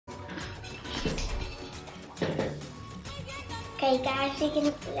Okay guys, we're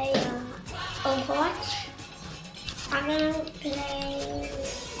gonna play Overwatch. I'm gonna play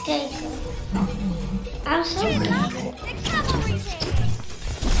Jacob. I'm so excited. The cavalry's here!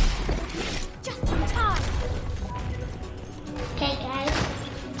 Just in time! Okay guys.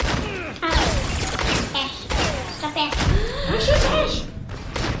 Ash. Stop Ash. Don't shoot Ash!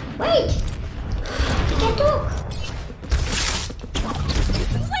 Wait! You can't talk!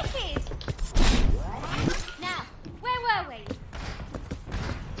 Wicked! Now, where were we?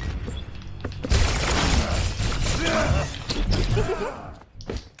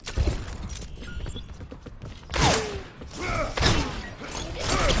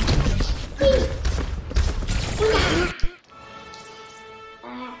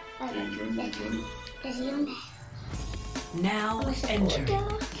 Now enter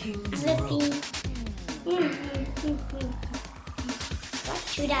King's Row. What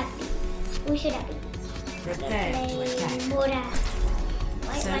should I be? Who should I be? Prepare to attack. Mora.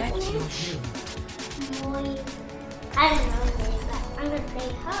 Select your hero. I don't know her name, but I'm gonna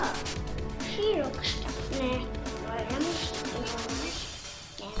play her. She looks tough. Nah, I'm gonna play her.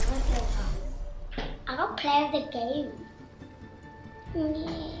 I'm gonna play the game.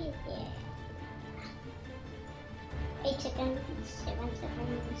 Yeah. 8 seconds, 7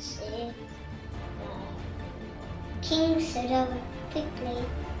 seconds, 6. King's Row. Quick play.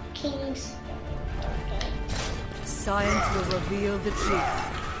 King's Row. Okay. Science will reveal the truth.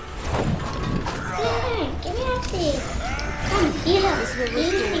 Yeah, give me that thing. Come, heal up. This will Heal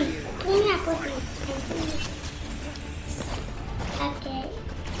restore me. you. Pull me up with me. Okay.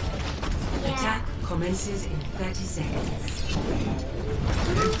 Yeah. Attack commences in 30 seconds.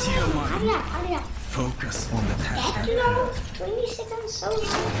 Empty your mind. Hurry up, hurry up. Focus on the task. That long. 20 seconds, so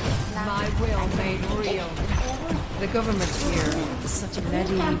long. My will made real. The government here is such a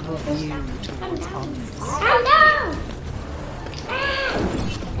medieval view towards honest. Calm down. Ah.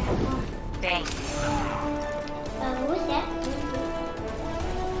 Thanks. Who's that?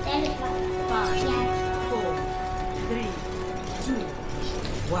 That is one. 5, Yes. 4, 3, 2,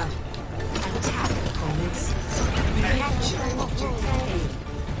 1. Attack commences. Capture objective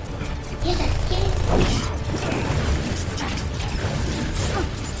A. Yes, I get it.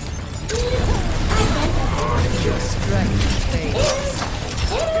 Your strength fades.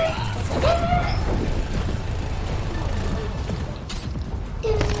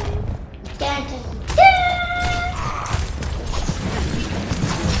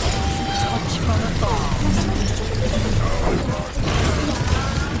 Touch from afar.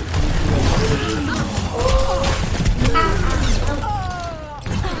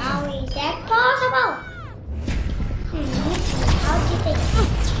 How is that possible? How do you think?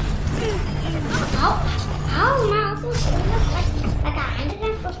 How now? This like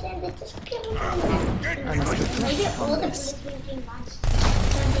 100% that just killed me. Maybe all the bullets will be once.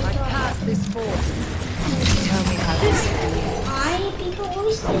 I pass this force. Tell me how this is. Why people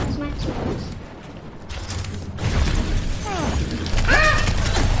always steal my tools?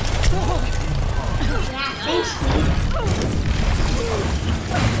 Yeah, thanks, Steve.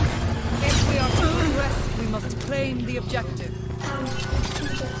 If we are to progress, we must claim the objective.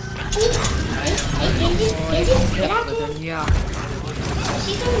 Hey, get out here. Yeah.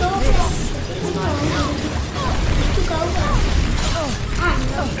 She can go over. She can go over. To go over. I'm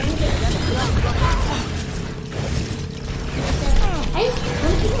not going to Hey,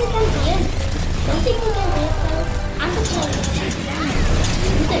 don't think you can hear. Don't think you can hear. I'm the player.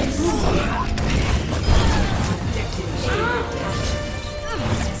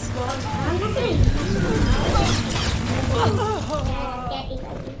 I'm not going to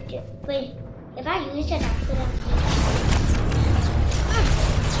Wait, if I use it, I could have.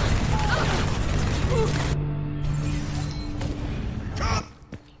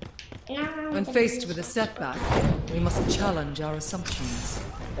 When faced with a setback, we must challenge our assumptions.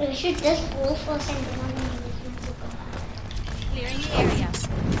 We should just go for something. Clearing the area.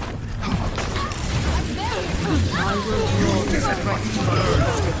 I will draw this effect.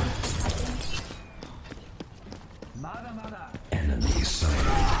 Enemy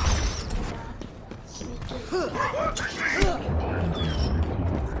sighted.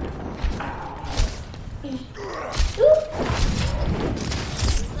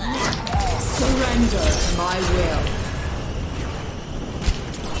 Surrender to my will.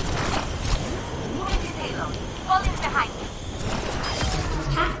 Falling behind.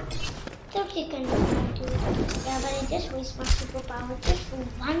 Huh? Don't you can do it. Yeah, but I just waste my superpower just for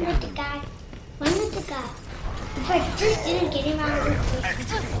one with the guy. One with the guy. If I just didn't get him out of the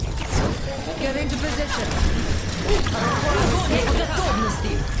Get into position.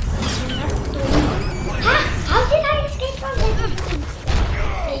 Huh? How did I escape from that?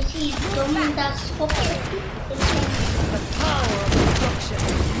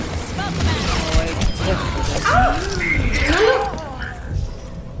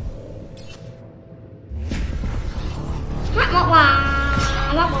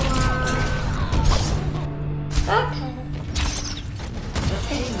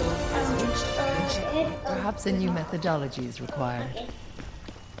 Perhaps a new methodology is required. Okay.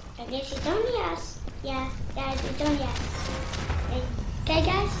 I guess it's only us. Yeah, guys, it's only us. Okay,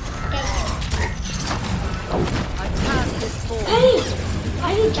 guys? Okay. I task this force. Hey! Why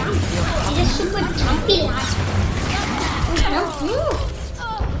you jump? You're just super jumpy lad. No, no!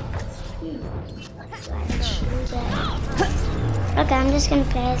 Okay, I'm just gonna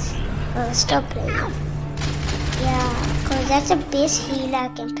play as... stop playing. Yeah, because that's the best healer I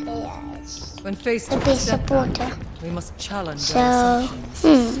can play as. When faced The with best setback, supporter. we must challenge So, our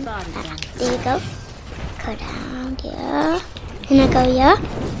assumptions. there you go. Go down here. And I go here.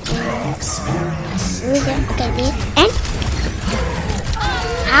 Experience. Okay, there. And...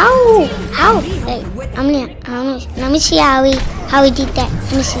 Ow! Ow! Wait, let me see how he did that.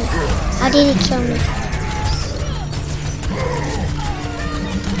 Let me see. How did he kill me?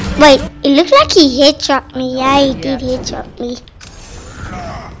 Wait, it looked like he headshot me. Yeah, he did headshot me.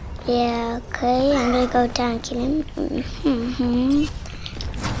 Yeah, okay. I'm gonna go down and kill him.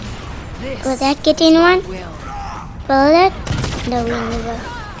 Will that get anyone? Will that? No, we never.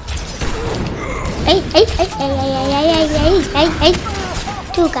 Hey.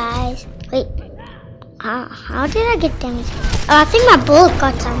 Two guys. Wait. How did I get damaged? Oh, I think my bullet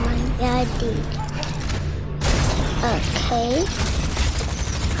got someone. Yeah, I did. Okay.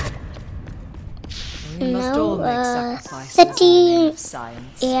 We must all make sacrifices in the name of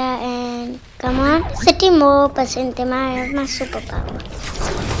science. Yeah, and come on. 30 more percent. I have my superpower.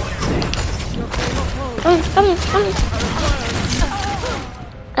 Come on.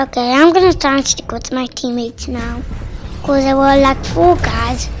 Okay, I'm gonna try and stick with my teammates now. Because there were like 4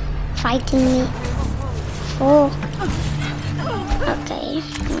 guys fighting me. 4. Okay.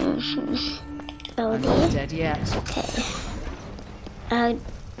 Go I'm there. not dead yet. Okay.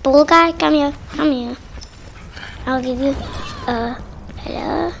 Bull guy, come here. I'll give you hello.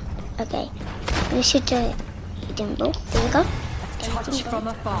 Okay. You should hit him, bull. There you go. Touch from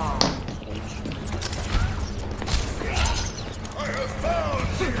afar.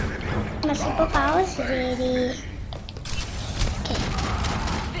 My superpower is ready. Okay.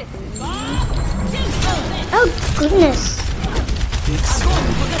 Oh goodness.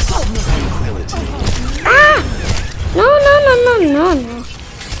 Ah! No.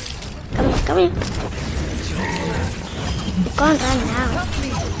 Come here. You can't run now.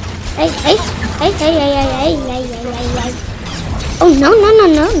 Hey. Oh no.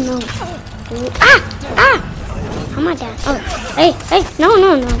 Ah! How am I down? Oh, hey, no.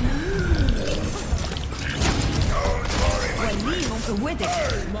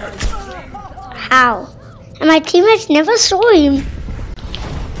 How? And my teammates never saw him.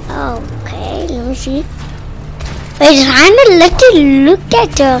 Okay, let me see. Wait, Rhino looked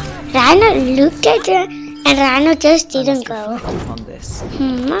at her. And Rhino just didn't go. On this.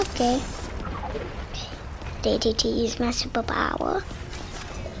 Okay. Ready to use my superpower.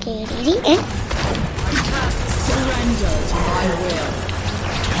 Okay, ready and... Surrender to my will.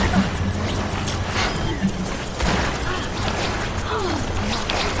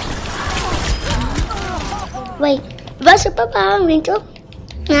 Wait, was superpower Winter?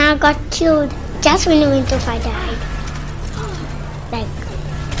 Now I got killed just when the Winter fight died. Like,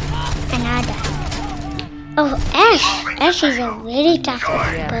 and I died. Oh, Ash is a very tough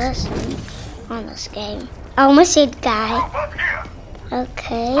person on this game. I almost said guy.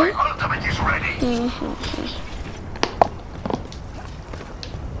 Okay. My ultimate is ready.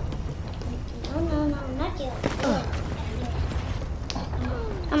 No, not yet.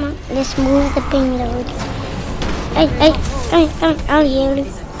 Come on, let's move the ping load. Hey, come, I'll heal you.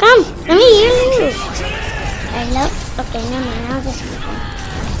 Come, let me heal you. Hello? Okay, no, I'll just keep him.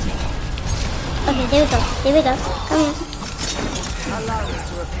 Okay, there we go. Come here. Allow me to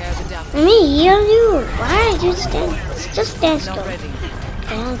repair the damage. Let me heal you. Why are you just stand still? Not ready.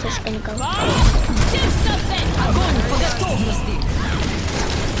 Okay, I'm just gonna go.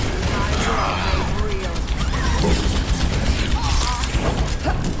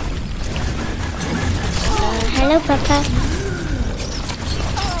 Hello, Papa.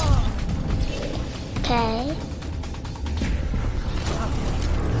 Okay.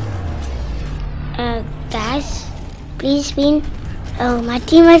 Guys, please win. Oh, my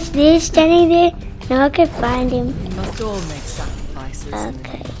teammate's there, standing there. Now I can find him. We must all make sacrifices in the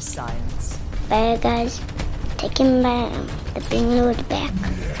Okay. name of science. Bye, guys. Take him back. The ping load back.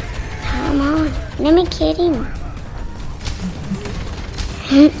 Come on, let me get him.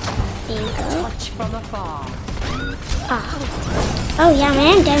 There you go. Touch from afar. Oh yeah,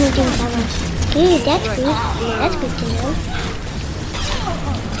 man, damaging someone. Good, that's good. That's good to know.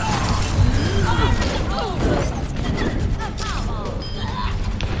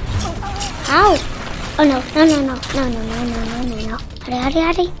 Ow! Oh no, no, no, no, no, no, no, no, no, no, no. Hurry, hurry,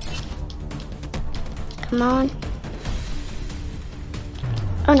 hurry. Come on.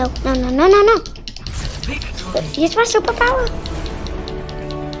 Oh no, no, no, no, no, no. Use my superpower.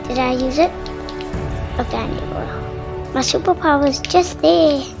 Did I use it? Okay, I need to go. My superpower is just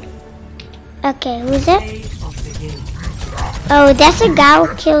there. Okay, who's it? Play of the game. Oh, that's a guy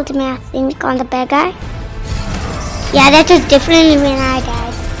who killed me, I think, on the bad guy. Yeah, that was different when I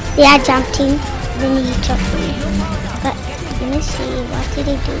died. Yeah, I jumped him, then he took me. But, let me see, what did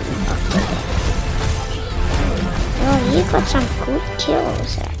he do? Okay. Oh, he got some good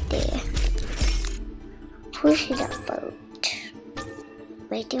kills right there. Push it up boat.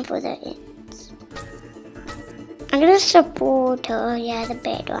 Waiting for the ends. I'm gonna support her, yeah, the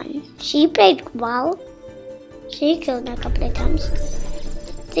bad one. She played well. She killed me a couple of times.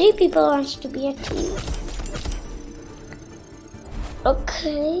 3 people wants to be a team.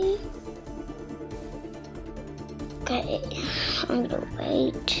 Okay. Okay, I'm gonna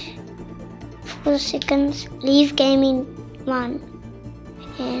wait 4 seconds. Leave gaming 1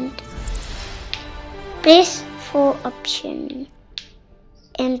 and press 4 option.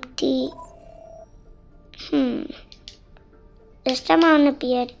 Empty. This time I wanna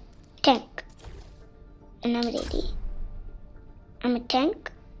be a tank. And I'm ready. I'm a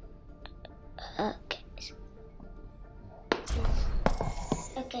tank. Okay.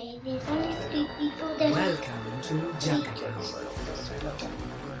 Okay, there's only 3 people. There's Welcome to Jakarta.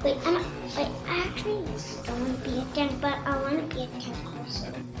 Wait, I actually don't want to be a tank, but I want to be a tank also.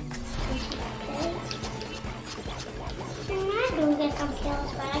 Okay. I do get some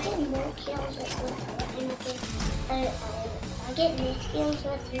kills, but I get more kills with I get less kills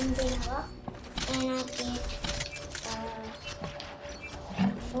with him being up, and I get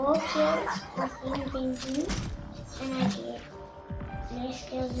more kills with him being blue, and I get less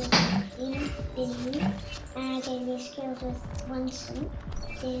kills with him than me, and I get less kills with one son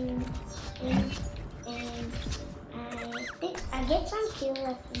than him, and I think I get some kills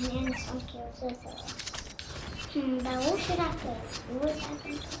with him and some kills with her. But who should I play? Who should I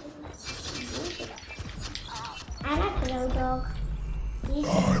play? I like Low Dog. I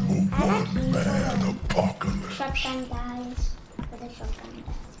like him for the shotgun guys. For the shotgun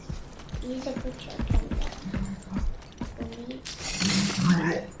guys. He's a good shotgun guy.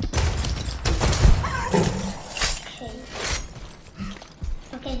 Okay.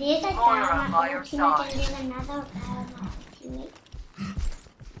 Okay, there's a guy on my old teammate and then another guy on my old teammate.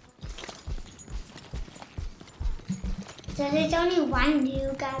 So there's only one new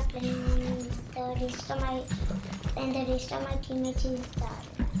guy playing and the rest of my teammates is that.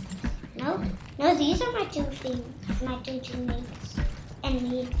 No, these are my two teammates and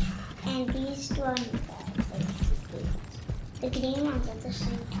me, and these 2 are new guys. The green ones at the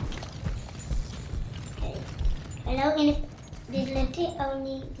same time. Okay. Hello, and there's literally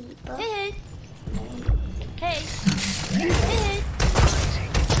only people. Hey.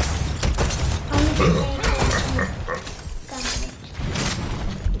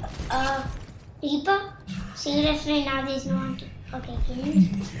 Reaper? Seriously, now there's no one to... Okay,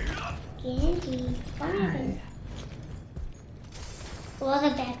 Genji, come here. All the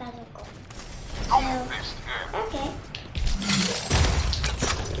bad guys are gone. So, okay.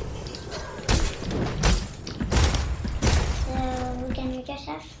 So, we're gonna just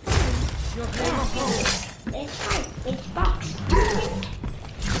have fun. Yeah, it's fine. It's box.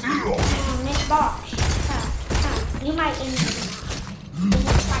 It's box. You might injure me.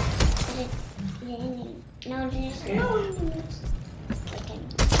 It's fine. No, there's no enemies. Okay.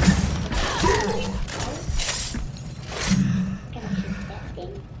 Can I shoot that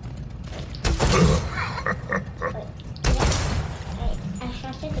thing? Wait, I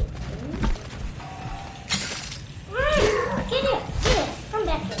shot it again. Get it! Come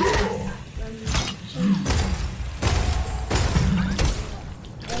back here.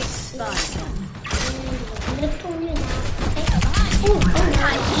 I'm gonna pull you now. Oh no!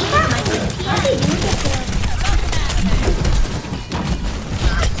 How did you get there?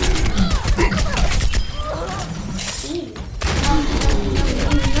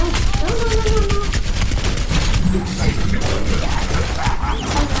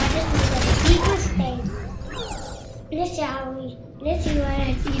 Let's see what I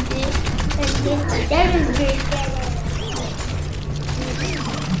see this. That is very scary.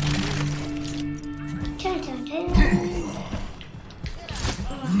 Turn.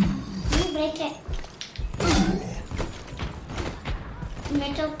 You break it.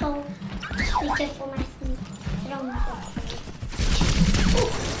 Metal pole. Speaker for my feet.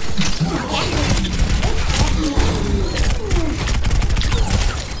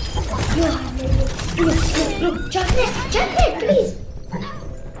 Look, chocolate, please.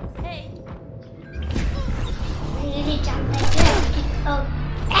 Hey. I really jump like that. Oh,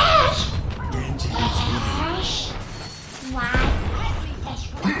 Ash! Genji is Ash! Why? Ash,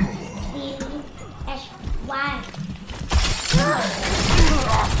 why? Really? Ash, why?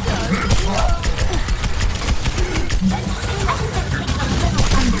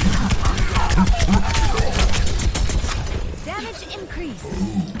 Damage increase.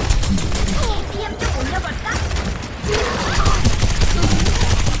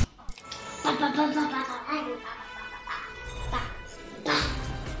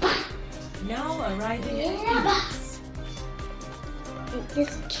 Now arriving at Yeah. Phoenix.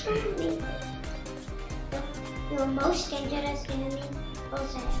 This can be your most dangerous enemy.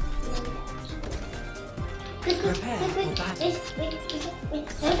 Also, quick, Prepare for battle.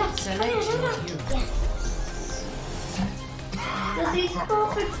 wait. Hold up. Select your hero. Yeah. This is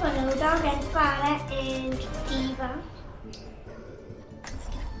perfect for Lodog and Farah and Diva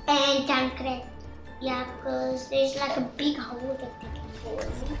and Tancred. Yeah, because there's like a big hole that they can fall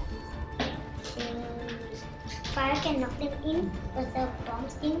in. Fire can knock them in with the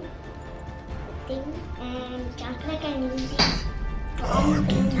bombs in thing, and Tancred can use his bomb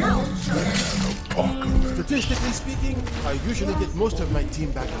Statistically speaking, I usually get most of my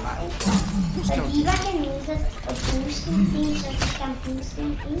team back alive. Who's But counting? Diva can use a boosting thing, so she can boost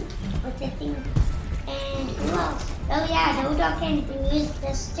them in with the thing. And who else? Oh yeah, Lodog can use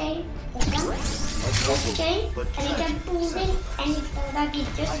this chain, this chain, and he can pull it, and if Lodog is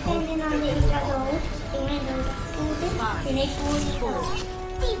just standing on the edge of the hole, then Lodog pulls it, then they pull it out.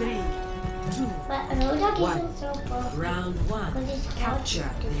 3, 2, But Lodog One. isn't so perfect. round 1. Because it's Capture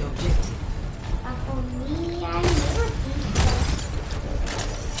hard to the do. objective. But for me, I never think so.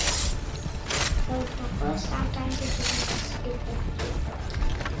 So for first time trying to do this stupid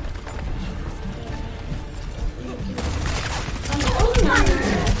Oh no!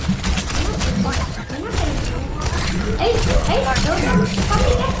 We're not gonna do it. Hey, don't come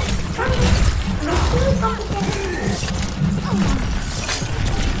again! Come here! Come again!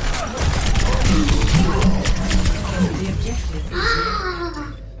 The objective is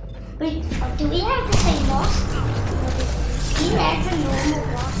Wait, do we have the same boss? He has a normal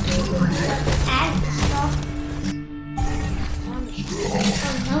boss. Add stuff.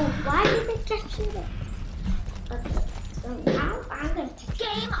 Oh no, why did they capture it? Okay, so now I'm gonna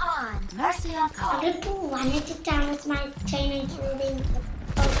Game on. Mercy on call. I'm gonna put one at a time with my chain and shooting.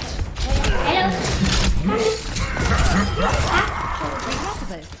 Okay. Hello.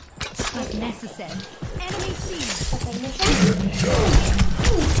 Regrettable, but necessary. Enemy seen.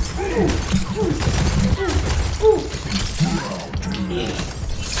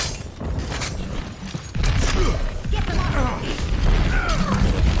 Get them on.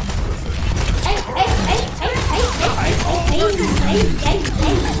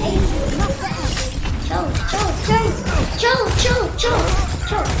 Chill.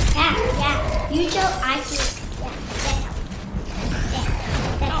 Yeah. You chill, I chill.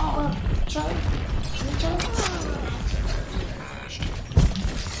 Yeah. Chill. You chill.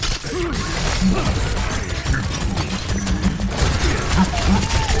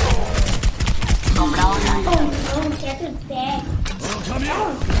 Oh no, that is bad.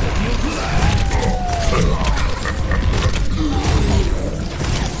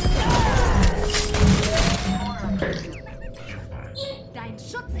 Dein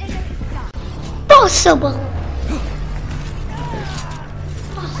Schutzengel ist da. Possible.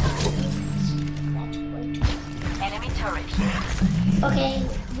 Enemy turret. Okay,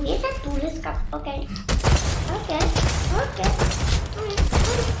 we have to do this cup. Okay.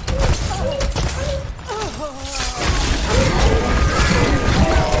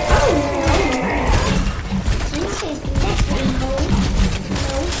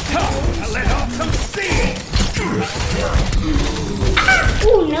 Let off some steam!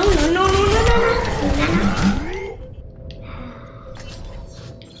 Oh no.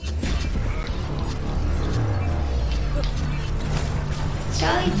 So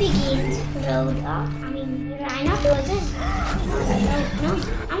it begins. Road off. Rhino versus. No.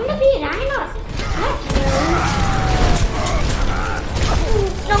 I'm gonna be Rhino.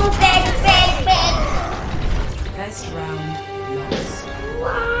 No, bad. best round lost.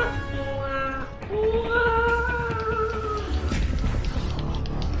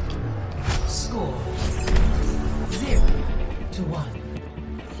 Score 0-1.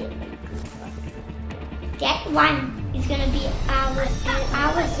 That one is gonna be our, and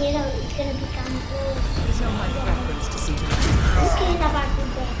our zero is gonna become gold. It's not my preference to see them, Who cares about the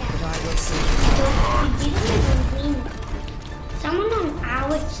but data? I will see. So we didn't even win. Someone on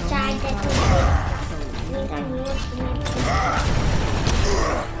our side that was These are new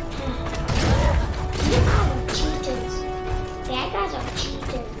You are cheaters. Bad guys are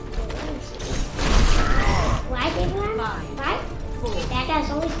cheaters. Why did one? Why? Bad guys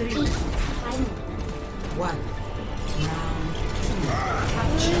always cheat. Why? 1.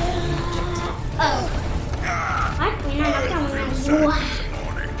 Round 2. Oh. What? We're not coming out.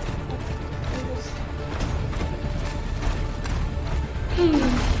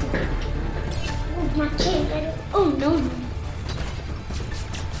 Oh, my chair. Oh, no.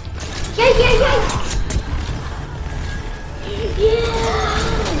 Yeah.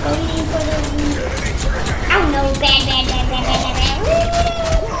 Going in for the... Oh, no. Bad.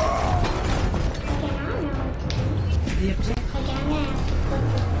 The objective.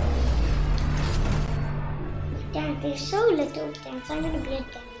 Damn, there's so little things. I'm gonna be a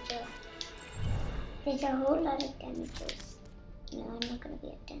damager. There's a whole lot of damagers. No, I'm not gonna be a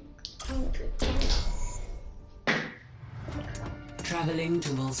damager. I'm gonna be a damager. Traveling to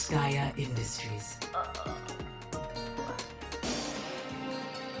Volskaya Industries.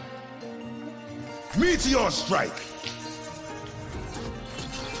 Meteor strike.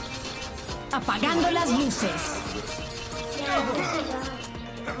 Apagando las luces. Yeah, this is a...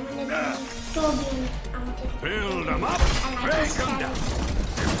 I'm gonna be Toby. I'm gonna take... Build them up. I like Break this them guy. down.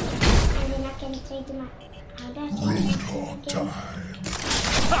 And then I can take them out. How does Roadhog time.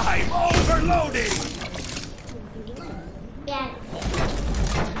 I'm overloading. Yeah.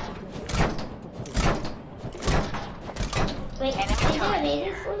 Wait, is that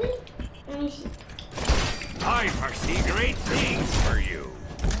ready for it? Let me see. I foresee great things for you.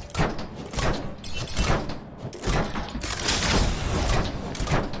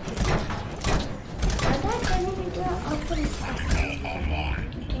 How does turn it into an ultimate?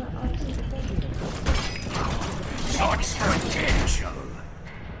 Such potential.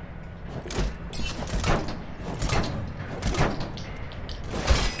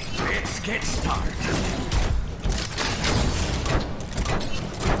 Let's get started.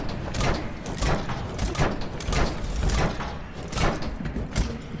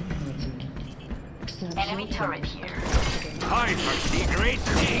 Enemy turret here. I foresee great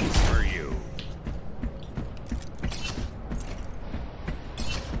things for you.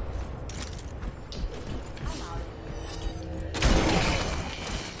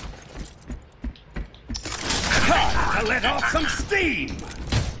 Time to let off some steam.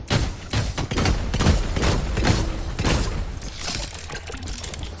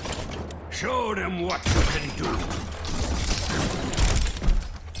 Show them what you can do.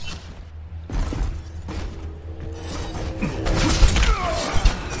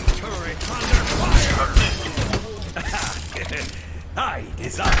 Turret under fire! I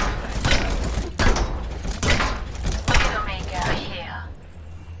design that. Omega here.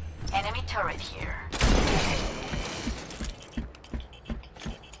 Enemy turret here.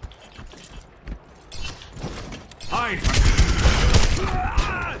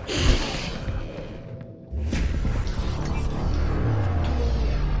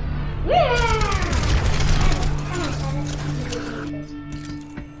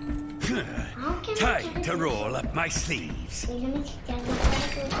 Time to roll up my sleeves. I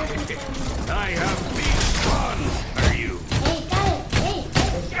have big ones for you. Hey, got it. Hey.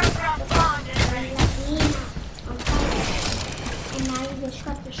 And now you just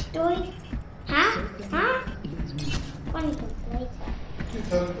got destroyed. Huh? Funny later.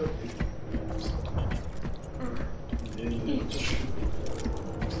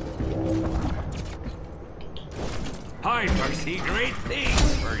 I foresee great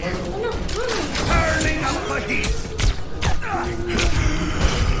things for you. Turning up the heat.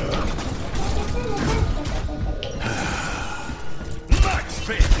 Much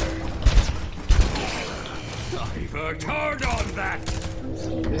better. I've worked hard on that.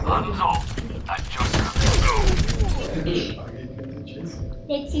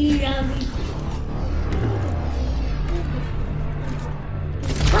 Let's see, Robbie.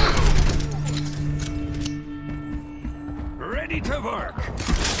 Ready to work.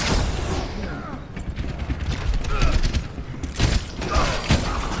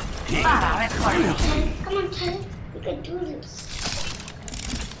 Come on, Tyler. We can do this.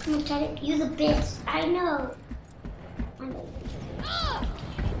 Come on, Tyler. You're the best. I know.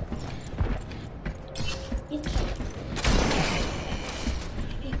 You can.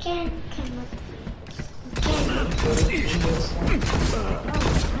 You can. Come on. You can.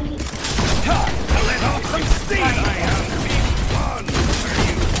 Time to let off some steam. I have big fun for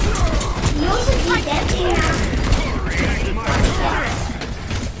you. You also do that thing now. React my turret.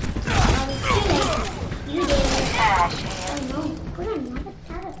 You did it. Oh no. Put another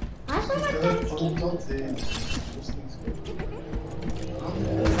Tyler. Last one my Tyler's getting.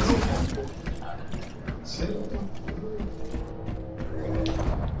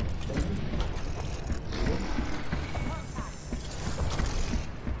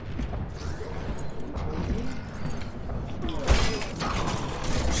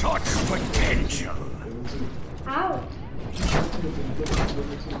 Such potential. Ow.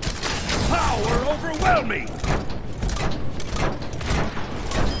 Power overwhelming.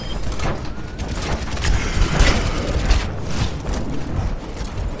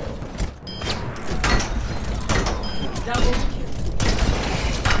 Double kill.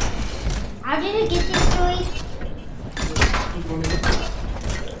 How did it get destroyed?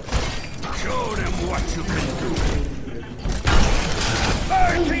 Show them what you can do.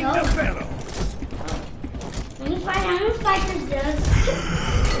 Burning the fellow. Let me fight the ducks.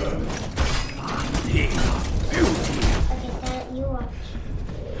 Beauty. Okay, that you watch.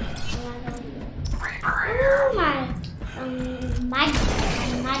 Oh my, mud.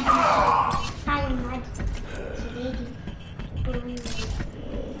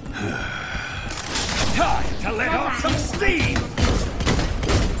 Time to let off some steam.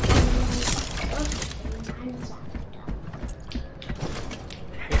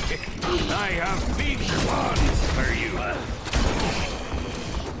 I have big ones for you.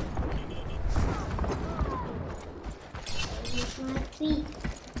 3,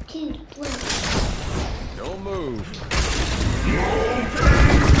 2, 1. Don't move.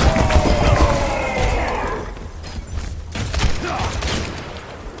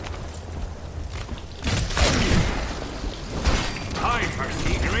 I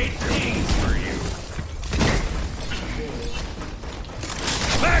foresee great things for you.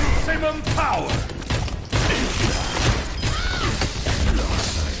 Maximum power.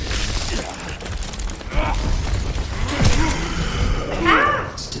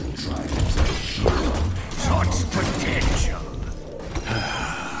 Such potential.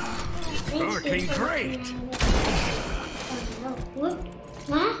 Looking great. What?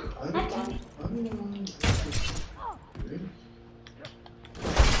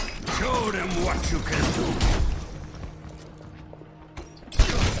 Show them what you can do.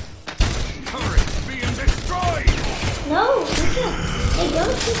 Turrets being destroyed. No, they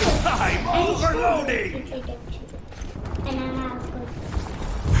don't shoot it. I'm overloading. If they don't shoot it. And I'm out of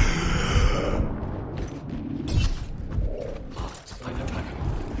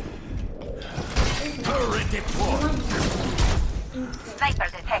Turret deployed. Sniper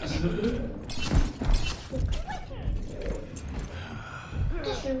detected.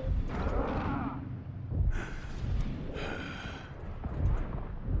 Just shoot.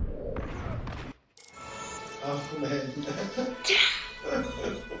 Oh man.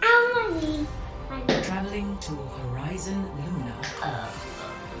 Ow, my knee. Traveling to Horizon Luna Core.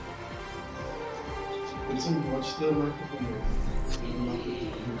 It's in watch the microphone.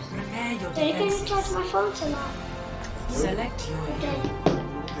 Prepare your So you can defenses. charge my phone to that. Select your Okay. hero.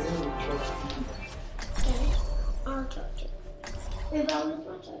 Okay. I'll charge it. Maybe I'll use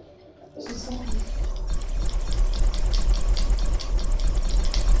my charger.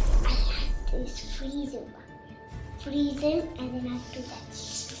 I like this freezing one. Freezing and then I do that.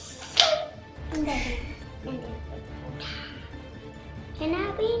 And then can I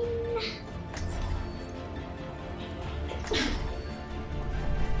win?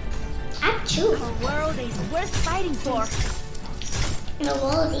 Achoo! The world is worth fighting for. The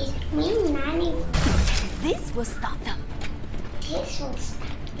world is me, Nanny. This will stop them. This will stop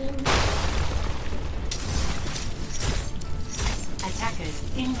them. Attackers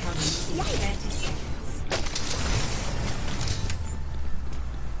incoming in 30 seconds.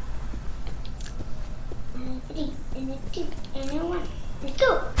 And a 3, and a 2, and a 1. Let's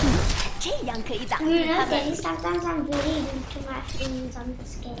go! 这样可以打 You 败 know, 他们。 Daddy, sometimes I'm really into my feelings on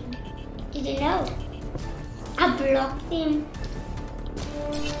this game. Did you know? I blocked him.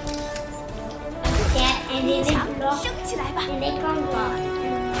 Yeah, and then they 强 blocked, 升起来吧 and they come back.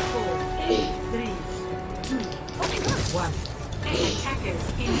 3, 2, 1. Attackers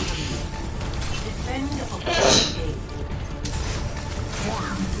incoming. Defend objective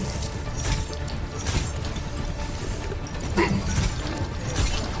A.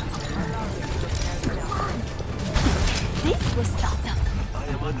 This will stop them. I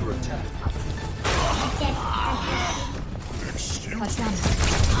am under attack.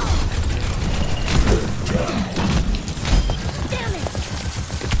 Damn it!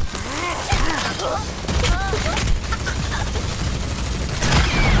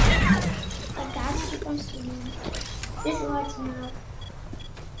 Oh God, she comes to me. This is what's now.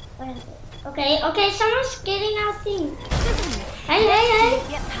 What is it? Okay, someone's getting our thing. Hey!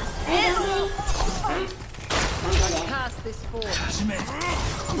 Get past Hey, this. okay. Huh? Don't go there. Pass this forward.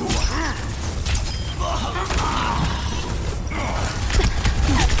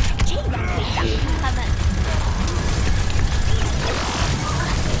 这样可以打败他们。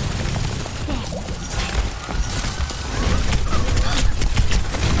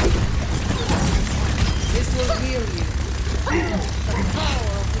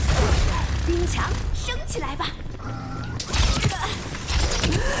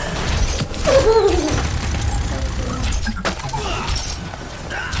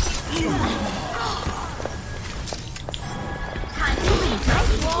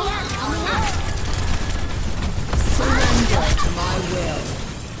Surrender to my will.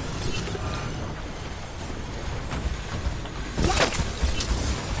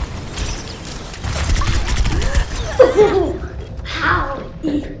 How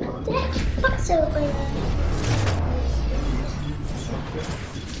is that possible?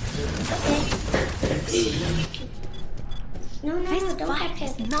 No, This don't fight catch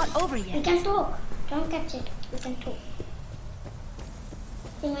is it. not over We yet. can talk. Don't catch it. We can talk.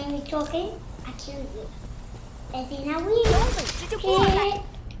 And when we're talking, I kill you. And then I win. 这就过来。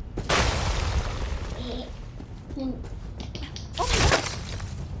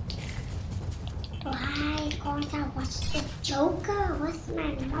 Why can't I watch the Joker? What's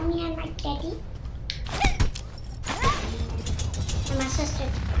my mommy and my daddy? And my sister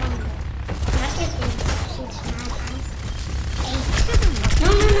coming. My sister, she's not on.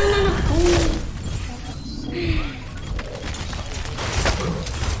 No.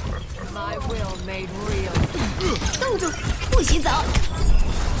 My will made real. 冻住，不许走。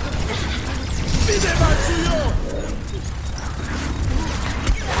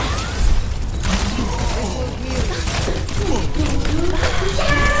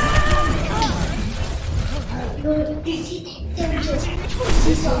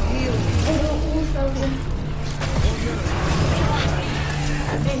 This will heal you.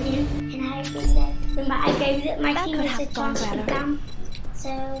 And I think that remember I gave it my That could teammates a have gone chance to better. come,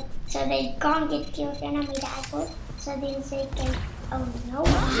 so they can't get killed and I made the apple, so then they can. Oh no!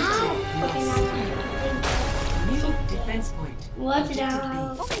 Okay, New defense point. what the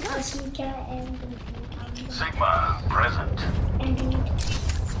hell? Osmika and Sigma, present.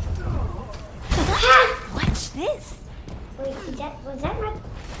 Watch this. wait, was that my?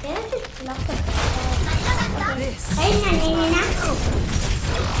 Did I just lock the? This. Hey, Nana.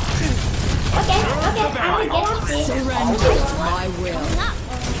 Okay, I'm gonna get up there. Surrender to my will.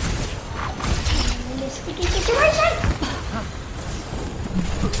 In this sticky situation.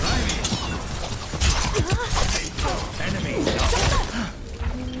 Enemy.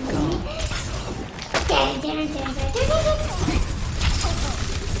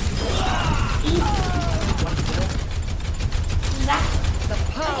 The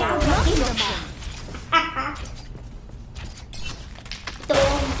power of help me.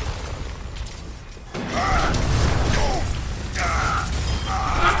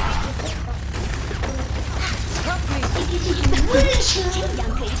 这样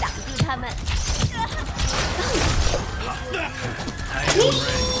可以挡住他们。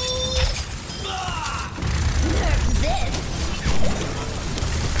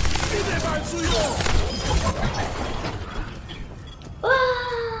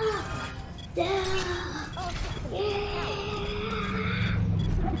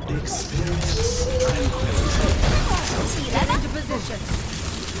 Experience. 起来吧， Into position.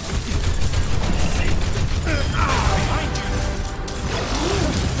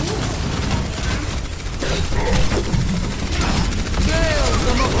 Sail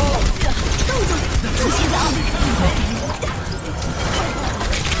from a hole. 冻住，不许走。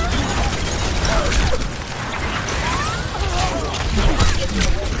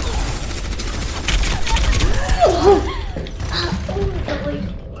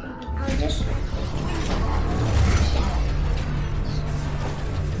 I'll just.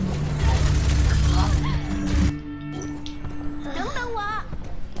等等我。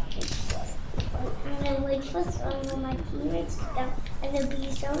 I'm gonna wait for some of my teammates to come and they'll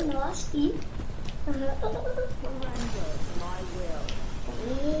be so nasty.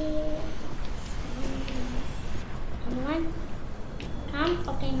 Come,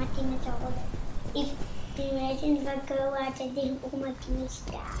 okay, my teammates are all there. If imagine if I go out and then all my teammates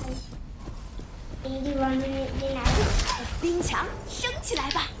die. And you run in it, then I 冰墙升起来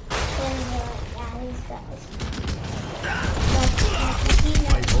吧。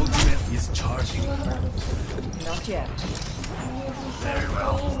 My ultimate is charging. Not yet. Very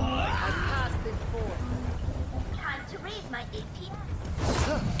well. I passed this force. Time to raise my AP.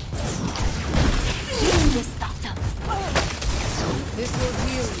 You stop them. This will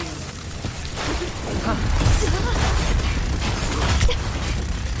heal you.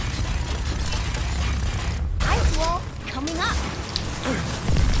 Ice wall coming up.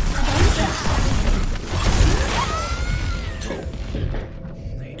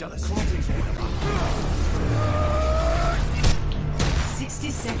 你这说对谁的吧？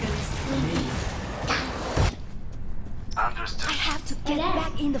 60 seconds. I Understood. have to get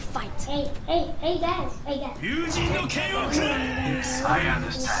back in the fight. hey guys. 友人の剣をくれ I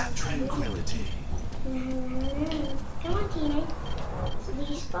understand. Tranquility. Come on, teammate.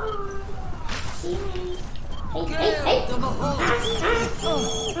 Respawn. See me. Hey.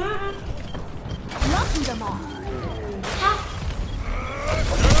 Knocking them off.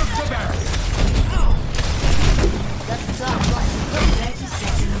 That's up. 30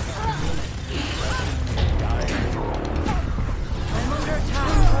 seconds. I'm under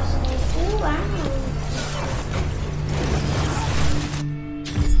attack. Ooh, wow.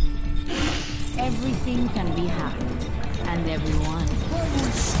 Everything can be happy. And everyone.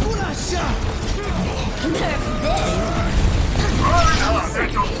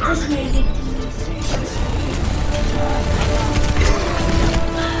 This made it.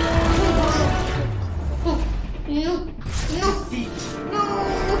 No.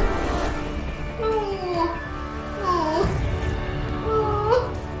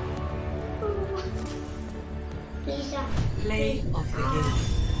 Please, Play of the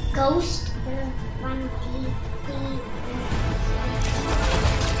game. Ghost 1D.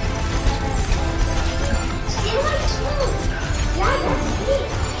 Still like 2. Yeah, that's it.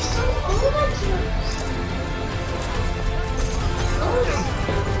 Still Overwatch.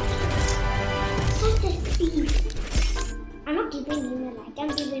 Such a thief. I'm not giving him a light. I'm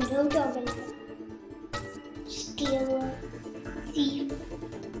giving Road of a light. Stealer. Thief.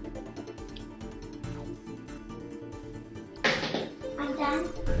 I'm done.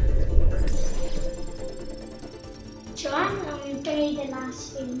 John, I'm going to tell you the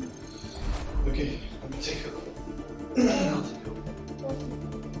last thing. Okay, let me take a look.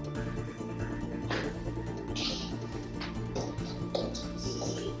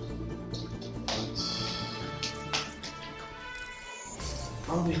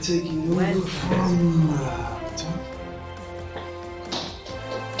 I'll be taking over from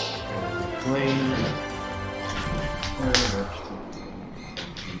playing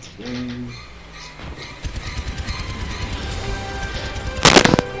game.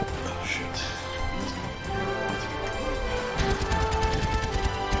 Oh shit.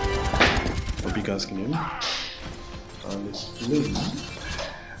 Hope you guys can hear me. Let's play.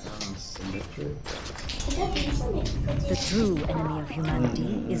 Symmetric. The true enemy of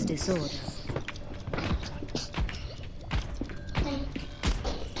humanity is disorder.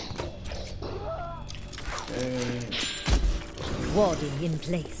 Warding in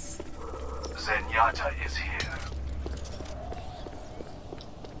place. Zenyatta is here.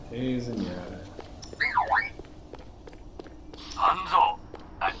 Hey, Zenyatta. Hanzo,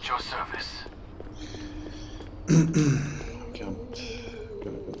 at your service. Okay, I'm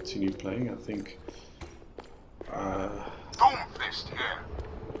gonna continue playing. I think Doomfist here.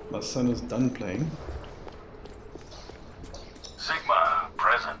 my son is done playing. Sigma,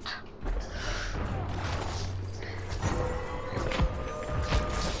 present.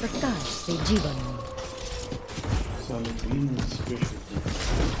 Prakash se jivan. So I'm being special.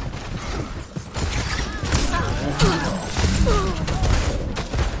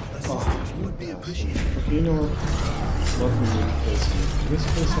 Would be appreciated. Okay, you know what? Not me really placing it. Let's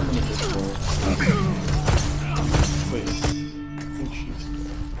play someone a bit more. Please. I think she's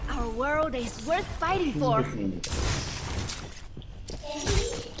Our world is worth fighting a for. bit mean.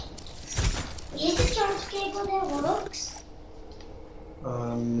 Is the charge cable that works?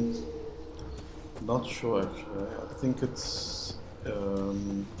 Not sure actually. I think it's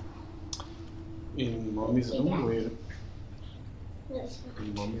in mommy's room where Yes.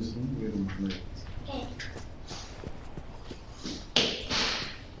 in mommy's room where we play it. Okay.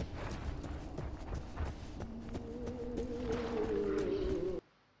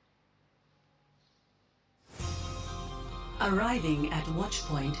 Arriving at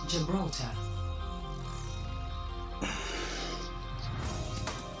Watchpoint Gibraltar.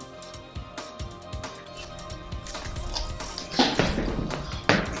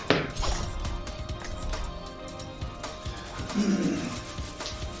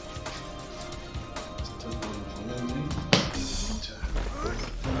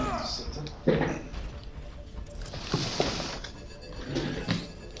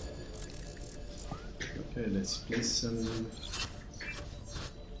 Okay, let's play some.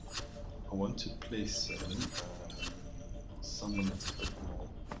 I want to play someone that's a bit more.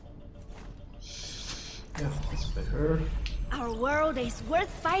 Yeah, let's play her. Our world is worth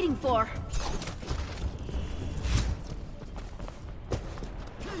fighting for.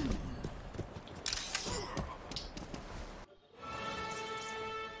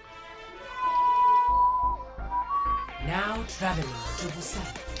 Now traveling to the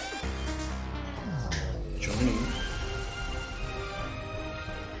south. Joining.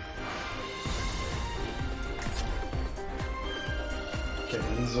 Okay,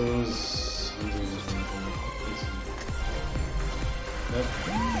 Enzo's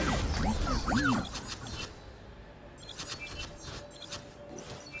The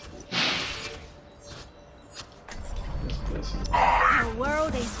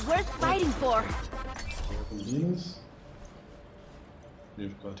world is worth fighting for. Healers.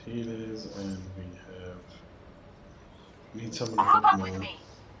 We've got healers and we need somebody a bit more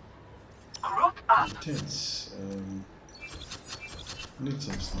intense. Need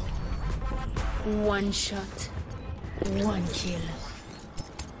some sniper. One shot, one kill.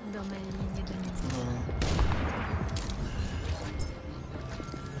 Dans ma ligne de mise.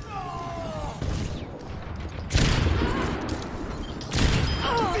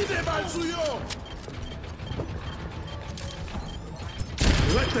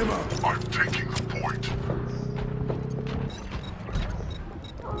 Let them up. I'm taking the point.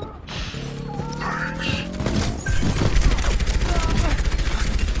 Thanks.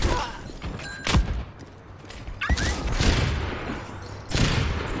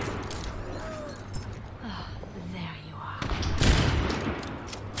 There you are.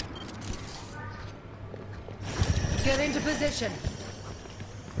 Get into position.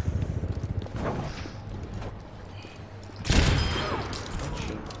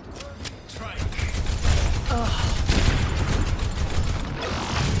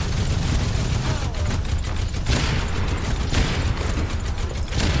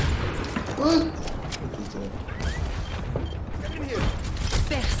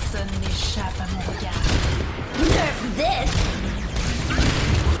 Personne n'échappe à mon regard. Nerf this!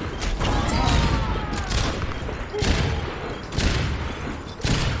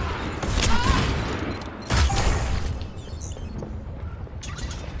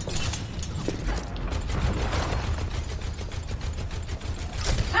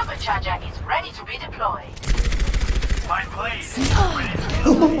 Supercharger is ready to be deployed. My place.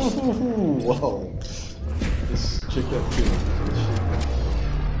 Wow. Let's check that too.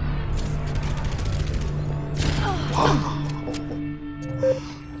 Wow.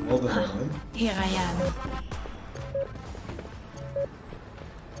 Well done, man. Here I am.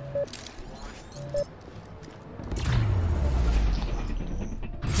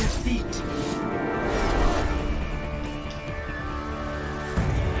 Defeat.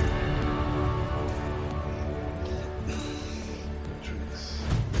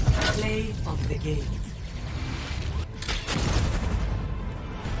 Play of the game.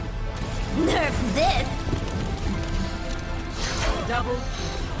 Nerf this! Double.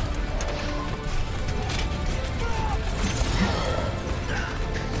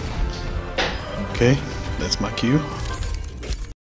 Okay, that's my cue.